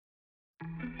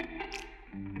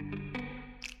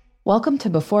Welcome to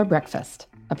Before Breakfast,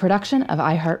 a production of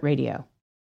iHeartRadio.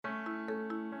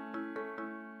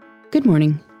 Good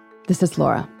morning. This is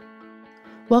Laura.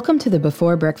 Welcome to the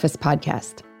Before Breakfast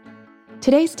podcast.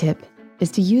 Today's tip is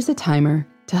to use a timer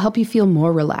to help you feel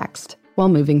more relaxed while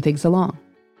moving things along.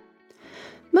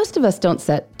 Most of us don't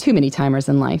set too many timers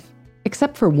in life,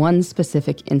 except for one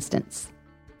specific instance,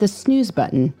 the snooze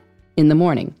button in the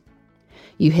morning.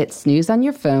 You hit snooze on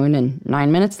your phone and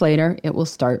 9 minutes later, it will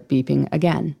start beeping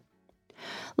again.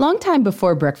 Longtime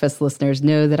Before Breakfast listeners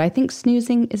know that I think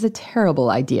snoozing is a terrible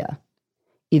idea.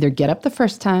 Either get up the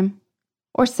first time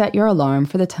or set your alarm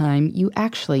for the time you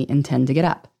actually intend to get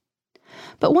up.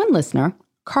 But one listener,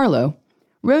 Carlo,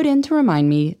 wrote in to remind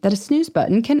me that a snooze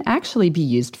button can actually be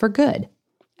used for good,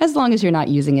 as long as you're not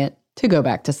using it to go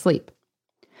back to sleep.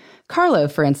 Carlo,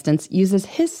 for instance, uses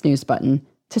his snooze button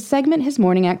to segment his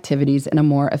morning activities in a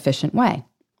more efficient way.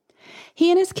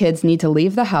 He and his kids need to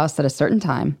leave the house at a certain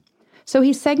time, so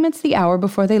he segments the hour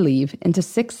before they leave into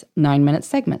 6 9-minute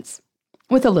segments,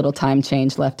 with a little time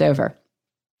change left over.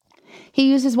 He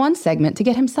uses one segment to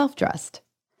get himself dressed.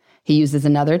 He uses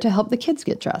another to help the kids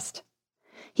get dressed.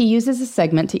 He uses a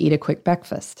segment to eat a quick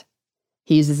breakfast.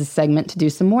 He uses a segment to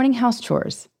do some morning house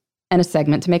chores, and a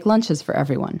segment to make lunches for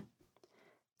everyone.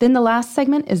 Then the last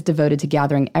segment is devoted to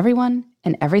gathering everyone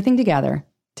and everything together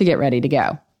to get ready to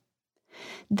go.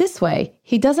 This way,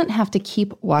 he doesn't have to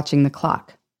keep watching the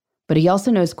clock, but he also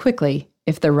knows quickly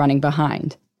if they're running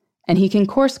behind, and he can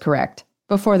course correct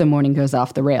before the morning goes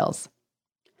off the rails.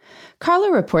 Carlo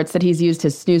reports that he's used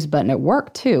his snooze button at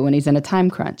work, too, when he's in a time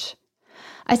crunch.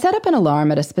 I set up an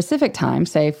alarm at a specific time,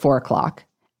 say 4 o'clock,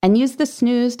 and use the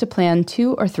snooze to plan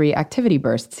 2 or 3 activity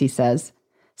bursts, he says,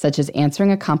 such as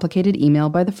answering a complicated email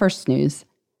by the first snooze,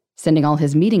 sending all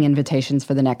his meeting invitations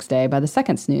for the next day by the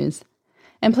second snooze,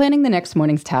 and planning the next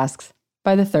morning's tasks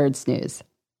by the third snooze.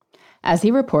 As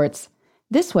he reports,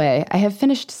 this way I have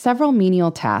finished several menial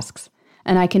tasks,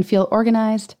 and I can feel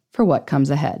organized for what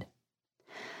comes ahead.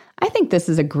 I think this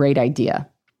is a great idea.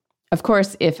 Of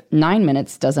course, if 9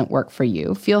 minutes doesn't work for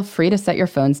you, feel free to set your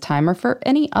phone's timer for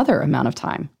any other amount of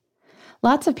time.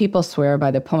 Lots of people swear by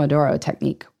the Pomodoro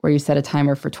technique, where you set a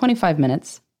timer for 25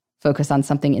 minutes, focus on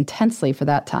something intensely for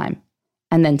that time,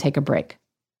 and then take a break.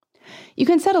 You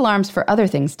can set alarms for other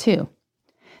things too.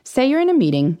 Say you're in a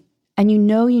meeting and you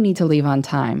know you need to leave on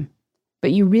time,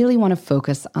 but you really want to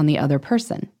focus on the other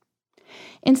person.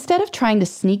 Instead of trying to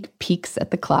sneak peeks at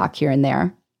the clock here and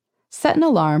there, set an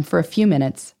alarm for a few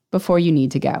minutes before you need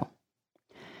to go.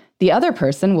 The other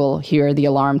person will hear the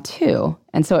alarm too,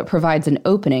 and so it provides an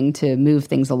opening to move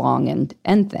things along and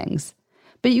end things,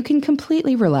 but you can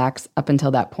completely relax up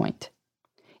until that point.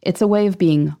 It's a way of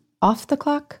being off the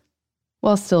clock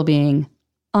while still being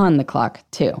on the clock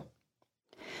too.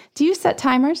 Do you set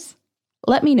timers?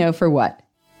 Let me know for what.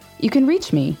 You can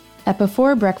reach me at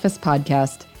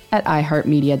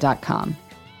beforebreakfastpodcast@iheartmedia.com.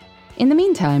 In the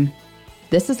meantime,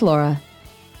 this is Laura.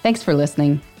 Thanks for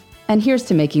listening, and here's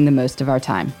to making the most of our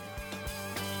time.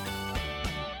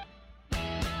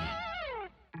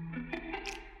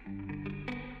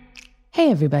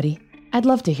 Hey everybody, I'd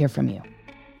love to hear from you.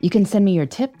 You can send me your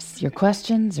tips, your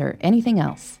questions, or anything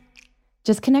else.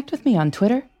 Just connect with me on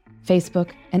Twitter,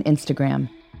 Facebook, and Instagram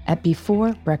at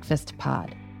Before Breakfast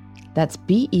Pod. That's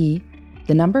BE,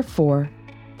 the number 4,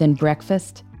 then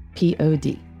breakfast,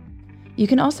 POD. You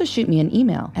can also shoot me an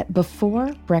email at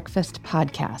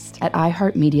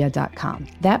beforebreakfastpodcast@iheartmedia.com.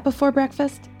 That Before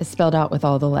Breakfast is spelled out with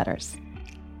all the letters.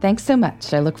 Thanks so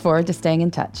much. I look forward to staying in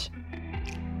touch.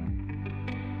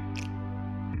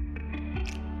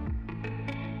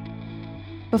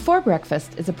 Before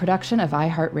Breakfast is a production of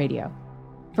iHeartRadio.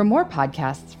 For more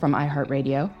podcasts from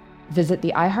iHeartRadio, visit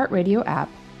the iHeartRadio app,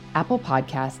 Apple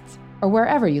Podcasts, or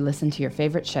wherever you listen to your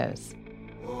favorite shows.